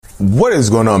What is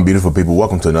going on, beautiful people?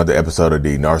 Welcome to another episode of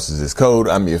the Narcissist Code.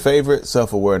 I'm your favorite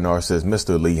self-aware narcissist,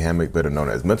 Mr. Lee Hammock, better known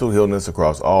as Mental Healness,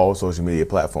 across all social media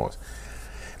platforms.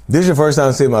 If this is your first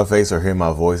time seeing my face or hearing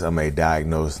my voice, I'm a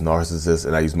diagnosed narcissist,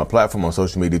 and I use my platform on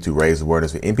social media to raise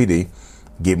awareness for NPD,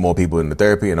 get more people into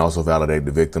therapy, and also validate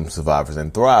the victims, survivors,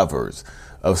 and thrivers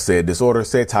of said disorder,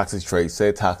 said toxic traits,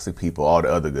 said toxic people, all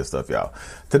the other good stuff, y'all.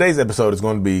 Today's episode is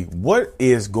going to be what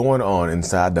is going on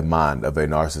inside the mind of a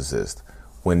narcissist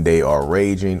when they are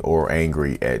raging or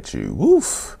angry at you.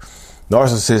 Woof.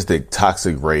 Narcissistic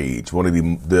toxic rage, one of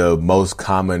the most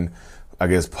common, I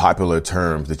guess, popular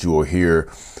terms that you will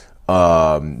hear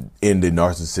in the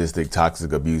narcissistic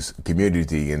toxic abuse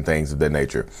community and things of that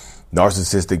nature.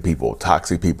 Narcissistic people,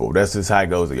 toxic people. That's just how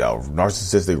it goes, y'all.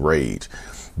 Narcissistic rage.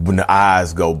 When the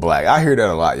eyes go black. I hear that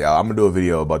a lot, y'all. I'm going to do a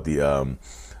video about the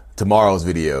tomorrow's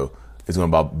video. It's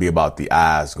going to be about the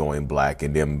eyes going black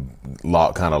and them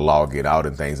kind of log it out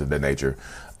and things of that nature.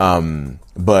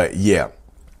 But yeah,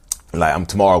 like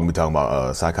tomorrow we'll be talking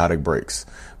about psychotic breaks.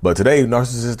 But today,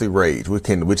 narcissistic rage, which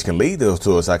can lead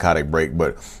to a psychotic break.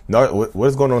 But what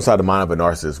is going on inside the mind of a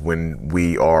narcissist when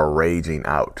we are raging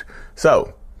out?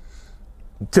 So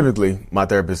typically, my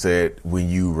therapist said when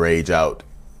you rage out,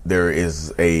 there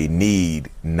is a need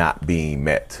not being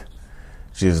met.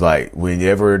 She's like,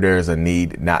 whenever there's a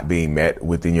need not being met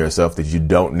within yourself that you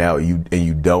don't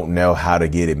know how to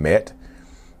get it met,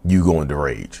 you go into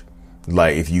rage.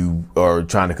 Like if you are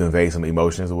trying to convey some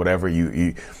emotions or whatever,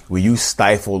 when you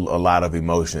stifle a lot of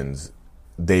emotions,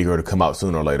 they're going to come out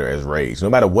sooner or later as rage. No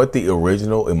matter what the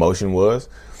original emotion was,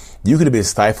 you could have been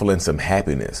stifling some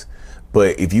happiness.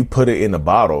 But if you put it in a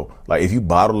bottle, like if you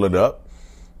bottle it up,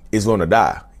 it's going to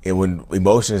die. And when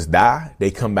emotions die, they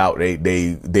come out. They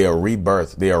are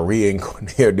rebirthed. They are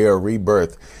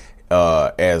rebirthed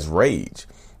as rage.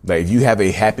 Like if you have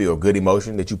a happy or good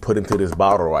emotion that you put into this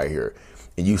bottle right here,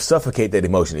 and you suffocate that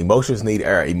emotion. Emotions need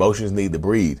air. Emotions need to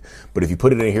breathe. But if you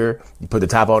put it in here, you put the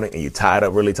top on it, and you tie it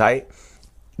up really tight,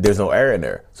 there's no air in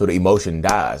there, so the emotion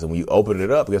dies. And when you open it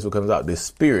up, guess what comes out? The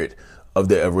spirit of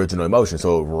the original emotion.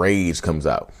 So rage comes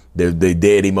out. The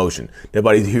dead emotion.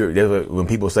 Everybody here, when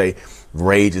people say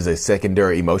rage is a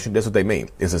secondary emotion, that's what they mean.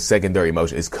 It's a secondary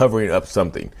emotion. It's covering up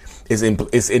something. It's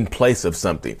in place of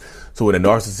something. So when a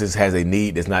narcissist has a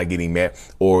need that's not getting met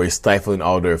or is stifling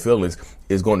all their feelings,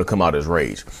 it's going to come out as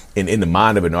rage. And in the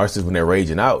mind of a narcissist, when they're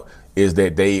raging out, is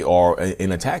that they are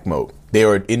in attack mode. They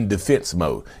are in defense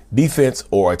mode, defense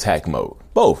or attack mode,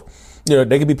 both. You know,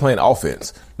 they could be playing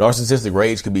offense. Narcissistic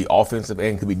rage could be offensive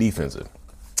and could be defensive.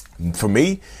 For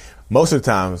me, most of the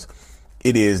times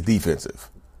it is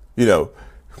defensive. You know,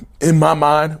 in my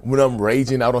mind, when I'm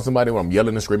raging out on somebody, when I'm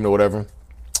yelling and screaming or whatever,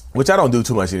 which I don't do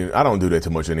too much. I don't do that too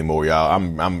much anymore, y'all.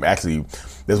 I'm actually,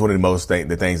 that's one of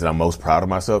the things that I'm most proud of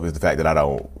myself is the fact that I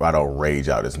don't rage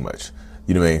out as much.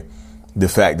 You know what I mean? The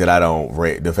fact that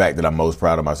I'm most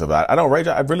proud of myself. I don't rage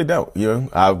out. I really don't. You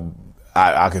know,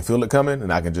 I can feel it coming,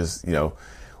 and I can just, you know,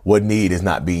 what need is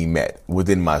not being met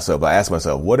within myself. I ask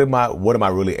myself, what am I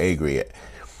really angry at?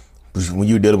 When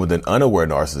you're dealing with an unaware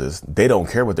narcissist, they don't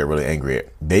care what they're really angry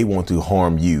at. They want to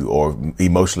harm you or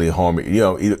emotionally harm you. You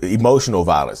know, emotional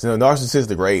violence. You know,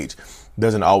 narcissistic rage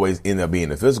doesn't always end up being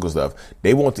the physical stuff.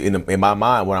 They want to, in my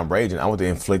mind, when I'm raging, I want to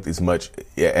inflict as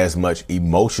much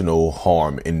emotional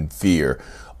harm and fear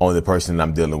on the person that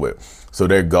I'm dealing with. So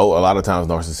their goal, a lot of times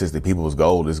narcissistic people's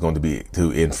goal is going to be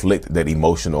to inflict that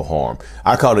emotional harm.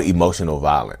 I call it emotional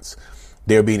violence.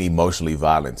 They're being emotionally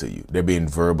violent to you. They're being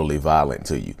verbally violent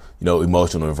to you. You know,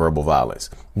 emotional and verbal violence,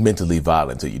 mentally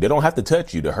violent to you. They don't have to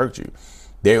touch you to hurt you.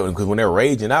 Because when they're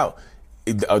raging out,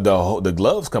 the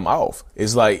gloves come off.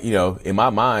 It's like, you know, in my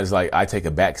mind, it's like I take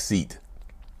a back seat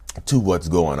to what's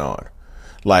going on.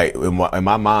 Like in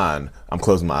my mind, I'm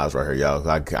closing my eyes right here, y'all.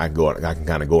 I can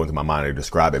kind of go into my mind and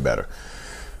describe it better.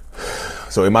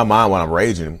 So in my mind, when I'm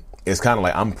raging, it's kind of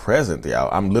like I'm present, y'all.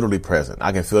 I'm literally present.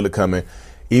 I can feel it coming.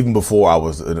 Even before I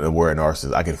was an aware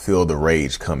narcissist, I could feel the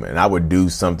rage coming, and I would do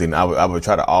something. I would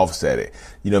try to offset it.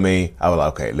 You know what I mean? I was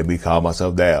like, okay, let me calm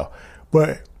myself down.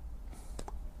 But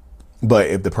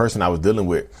if the person I was dealing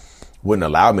with wouldn't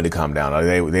allow me to calm down,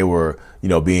 or they were, you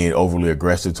know, being overly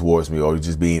aggressive towards me, or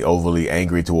just being overly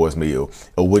angry towards me, or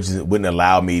wouldn't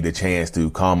allow me the chance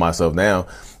to calm myself down,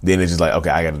 then it's just like, okay,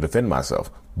 I got to defend myself.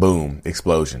 Boom,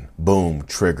 explosion. Boom,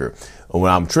 trigger. And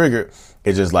when I'm triggered,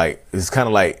 it's just like, it's kind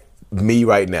of like me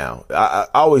right now.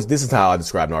 This is how I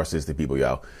describe narcissistic people,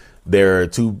 y'all. There are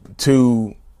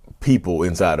two people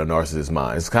inside a narcissist's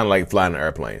mind. It's kind of like flying an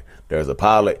airplane. There's a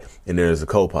pilot and there's a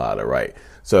co-pilot, right?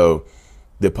 So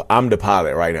I'm the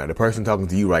pilot right now. The person talking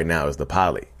to you right now is the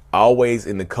pilot. Always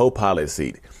in the co-pilot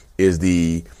seat is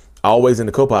the Always in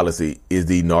the co-pilot seat is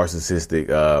the narcissistic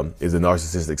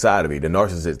side of me, the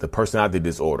narcissist, the personality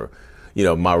disorder.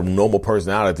 My normal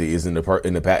personality is in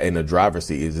the driver's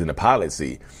seat, is in the pilot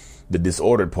seat. The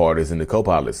disordered part is in the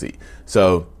co-pilot seat.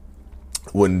 So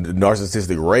when the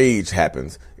narcissistic rage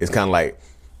happens, it's kind of like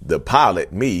the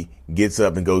pilot, me, gets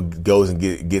up and goes and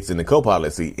gets in the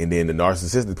co-pilot seat, and then the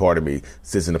narcissistic part of me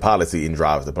sits in the pilot seat and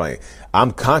drives the plane.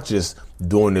 I'm conscious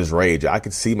doing this rage. I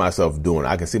can see myself doing it.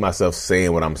 I can see myself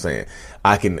saying what I'm saying.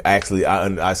 I can actually,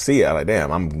 I see it. I'm like,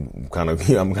 damn, I'm kind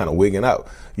of wigging out.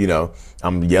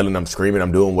 I'm yelling, I'm screaming,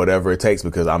 I'm doing whatever it takes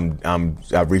because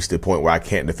I've reached the point where I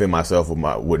can't defend myself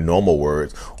with normal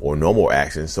words or normal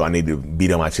actions. So I need to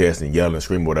beat on my chest and yell and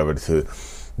scream whatever to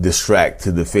distract,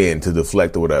 to defend, to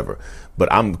deflect or whatever.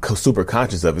 But I'm super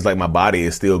conscious of it. It's like my body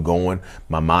is still going,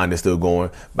 my mind is still going,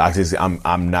 but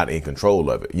I'm not in control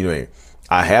of it. You know what I mean?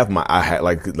 I have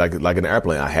like an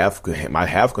airplane. I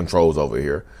have controls over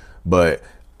here, but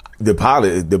the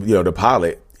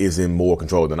pilot is in more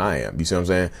control than I am. You see what I'm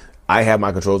saying? I have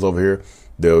my controls over here.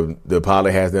 The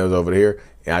pilot has theirs over here,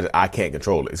 and I can't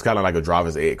control it. It's kind of like a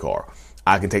driver's ed car.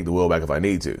 I can take the wheel back if I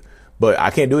need to, but I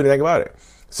can't do anything about it.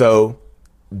 So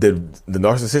the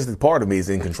narcissistic part of me is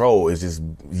in control. It's just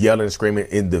yelling and screaming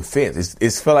in defense.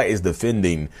 It's feel like it's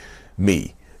defending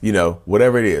me.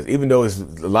 Whatever it is, even though it's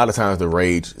a lot of times the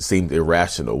rage seems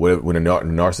irrational. When a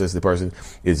narcissistic person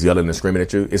is yelling and screaming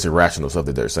at you, it's irrational stuff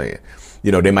that they're saying.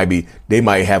 They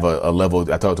might have a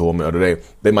level. I talked to a woman the other day.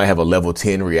 They might have a level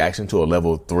 10 reaction to a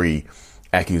level 3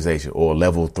 accusation or a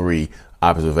level 3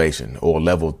 observation or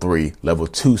level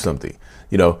 2 something.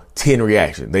 10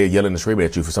 reaction. They're yelling and screaming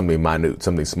at you for something minute,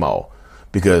 something small,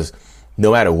 because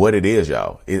no matter what it is,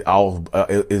 y'all,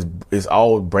 it's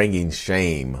all bringing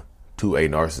shame to a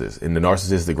narcissist. And the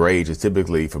narcissistic rage is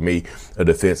typically, for me, a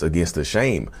defense against the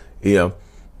shame.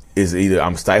 Is either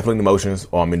I'm stifling emotions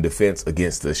or I'm in defense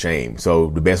against the shame. So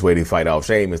the best way to fight off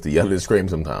shame is to yell and scream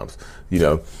sometimes,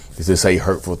 is to say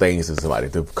hurtful things to somebody,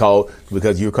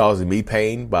 because you're causing me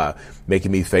pain by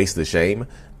making me face the shame.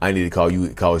 I need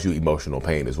to cause you emotional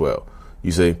pain as well.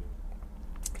 You see?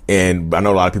 And I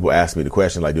know a lot of people ask me the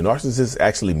question, like, do narcissists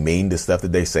actually mean the stuff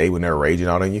that they say when they're raging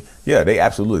out on you? Yeah, they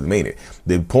absolutely mean it.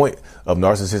 The point of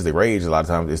narcissistic rage a lot of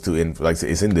times is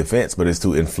it's in defense, but it's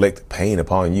to inflict pain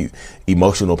upon you,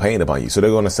 emotional pain upon you. So they're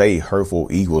going to say hurtful,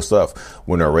 evil stuff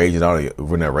when they're raging out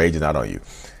on you.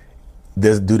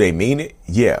 Do they mean it?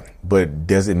 Yeah. But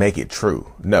does it make it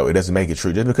true? No, it doesn't make it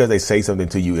true. Just because they say something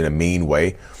to you in a mean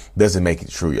way doesn't make it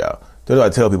true, y'all. That's what I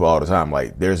tell people all the time.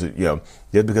 Like, just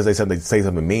because they say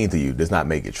something mean to you does not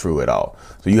make it true at all.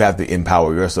 So you have to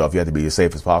empower yourself. You have to be as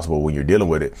safe as possible when you're dealing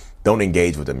with it. Don't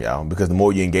engage with them, y'all, because the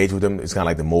more you engage with them, it's kind of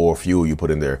like the more fuel you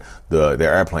put in their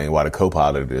airplane while the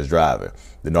co-pilot is driving.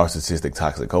 The narcissistic,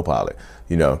 toxic co-pilot.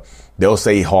 They'll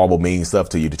say horrible, mean stuff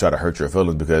to you to try to hurt your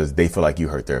feelings because they feel like you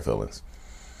hurt their feelings.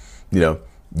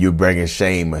 You're bringing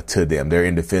shame to them. They're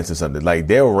in defense of something. Like,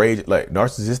 they'll rage. Like,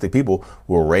 narcissistic people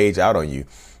will rage out on you,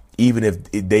 even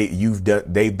if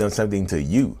they've done something to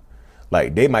you.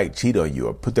 Like, they might cheat on you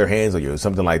or put their hands on you or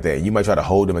something like that. And you might try to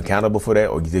hold them accountable for that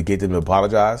or to get them to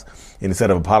apologize. And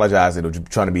instead of apologizing or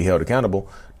trying to be held accountable,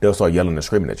 they'll start yelling and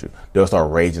screaming at you. They'll start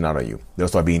raging out on you. They'll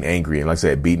start being angry and, like I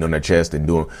said, beating on their chest and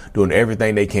doing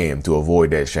everything they can to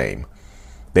avoid that shame.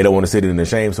 They don't want to sit in the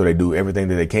shame, so they do everything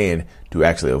that they can to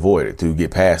actually avoid it, to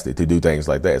get past it, to do things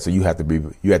like that. So you have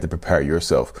to prepare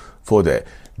yourself for that.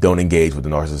 Don't engage with the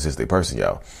narcissistic person,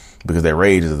 y'all, because their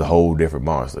rage is a whole different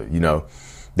monster.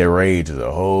 Their rage is a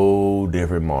whole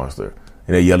different monster,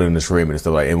 and they're yelling and screaming and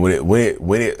stuff like. And when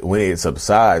it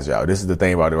subsides, y'all, this is the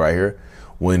thing about it right here.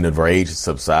 When the rage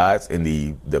subsides and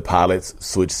the pilots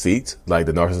switch seats, like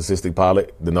the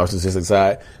narcissistic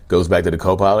side goes back to the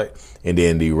co-pilot, and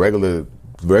then the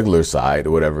regular side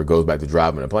or whatever goes back to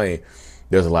driving the plane,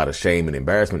 there's a lot of shame and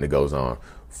embarrassment that goes on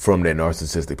from that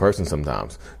narcissistic person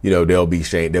sometimes. They'll be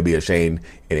ashamed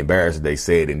and embarrassed that they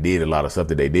said and did a lot of stuff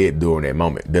that they did during that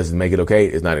moment. Doesn't make it okay.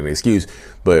 It's not an excuse,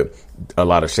 but a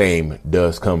lot of shame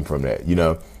does come from that.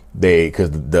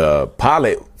 Because the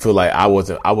pilot feel like I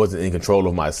wasn't in control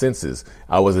of my senses.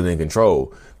 I wasn't in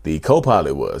control. The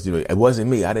co-pilot was. It wasn't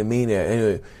me. I didn't mean that.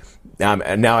 Anyway,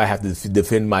 now I have to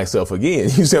defend myself again.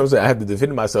 You see what I'm saying? I have to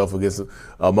defend myself against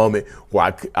a moment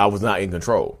where I was not in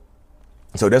control.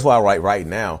 So that's why right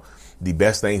now, the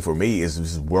best thing for me is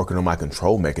just working on my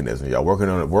control mechanism, y'all. Working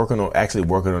on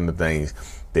the things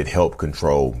that help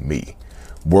control me.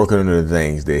 Working on the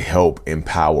things that help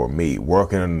empower me.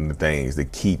 Working on the things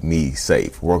that keep me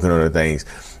safe. Working on the things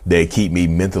that keep me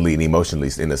mentally and emotionally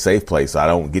in a safe place, so I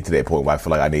don't get to that point where I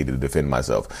feel like I need to defend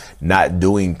myself. Not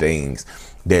doing things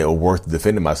that are worth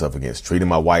defending myself against, treating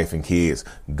my wife and kids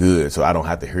good, so I don't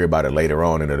have to hear about it later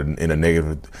on in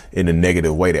a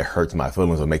negative way that hurts my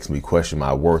feelings or makes me question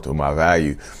my worth or my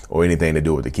value or anything to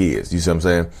do with the kids. You see what I'm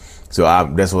saying? So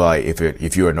that's why, if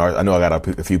you're a narcissist, I know I got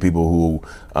a few people who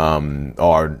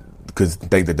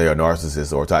think that they are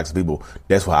narcissists or toxic people.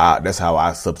 That's how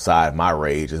I subside my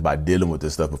rage, is by dealing with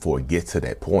this stuff before it gets to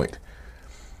that point.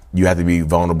 You have to be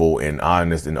vulnerable and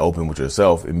honest and open with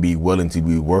yourself, and be willing to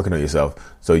be working on yourself,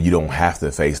 so you don't have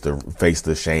to face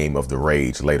the shame of the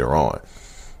rage later on.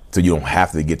 So you don't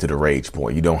have to get to the rage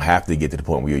point. You don't have to get to the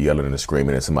point where you're yelling and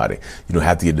screaming at somebody. You don't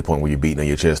have to get to the point where you're beating on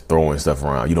your chest, throwing stuff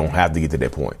around. You don't have to get to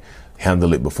that point.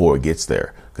 Handle it before it gets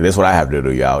there. Because that's what I have to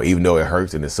do, y'all. Even though it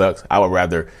hurts and it sucks, I would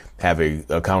rather have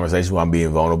a conversation where I'm being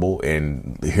vulnerable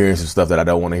and hearing some stuff that I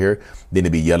don't want to hear than to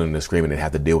be yelling and screaming and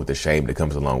have to deal with the shame that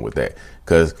comes along with that.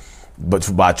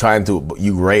 But by trying to,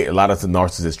 a lot of the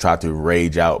narcissists try to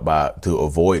rage out to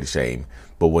avoid shame.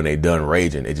 But when they're done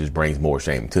raging, it just brings more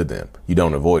shame to them. You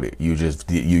don't avoid it.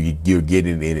 You're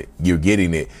getting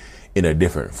it in a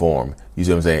different form. You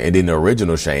see what I'm saying? And then the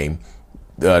original shame,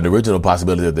 the original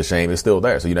possibility of the shame is still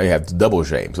there. So, you have double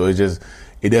shame. So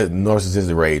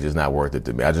narcissistic rage is not worth it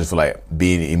to me. I just feel like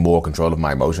being in more control of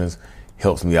my emotions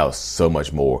helps me out so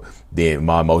much more than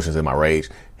my emotions and my rage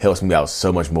helps me out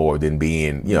so much more than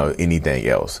being, anything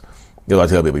else. I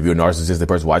tell people, if you're a narcissistic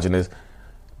person watching this,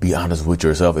 be honest with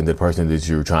yourself and the person that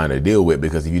you're trying to deal with,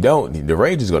 because if you don't, the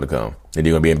rage is going to come and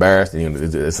you're going to be embarrassed, and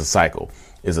it's a cycle.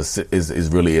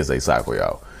 It really is a cycle,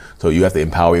 y'all. So you have to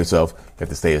empower yourself. You have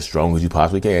to stay as strong as you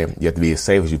possibly can. You have to be as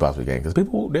safe as you possibly can, because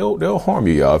people, they'll harm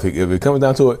you, y'all. If it comes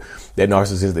down to it, that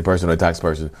narcissistic person or toxic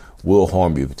person will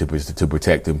harm you to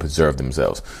protect and preserve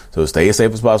themselves. So stay as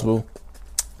safe as possible.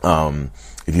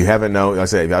 If you haven't known, like I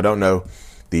said, if y'all don't know,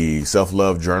 the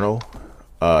self-love journal,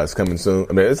 it's coming soon.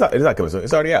 I mean, it's not coming soon.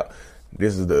 It's already out.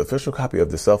 This is the official copy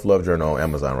of the self-love journal on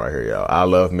Amazon right here, y'all. I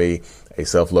Love Me, a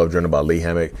self-love journal by Lee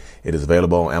Hammock. It is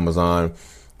available on Amazon.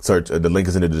 Search, the link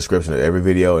is in the description of every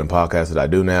video and podcast that I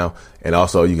do now. And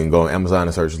also you can go on Amazon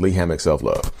and search Lee Hammock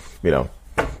self-love,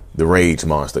 the rage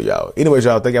monster, y'all. Anyways,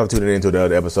 y'all, thank y'all for tuning in to the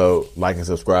other episode. Like and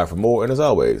subscribe for more. And as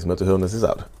always, mental illness is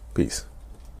out. Peace.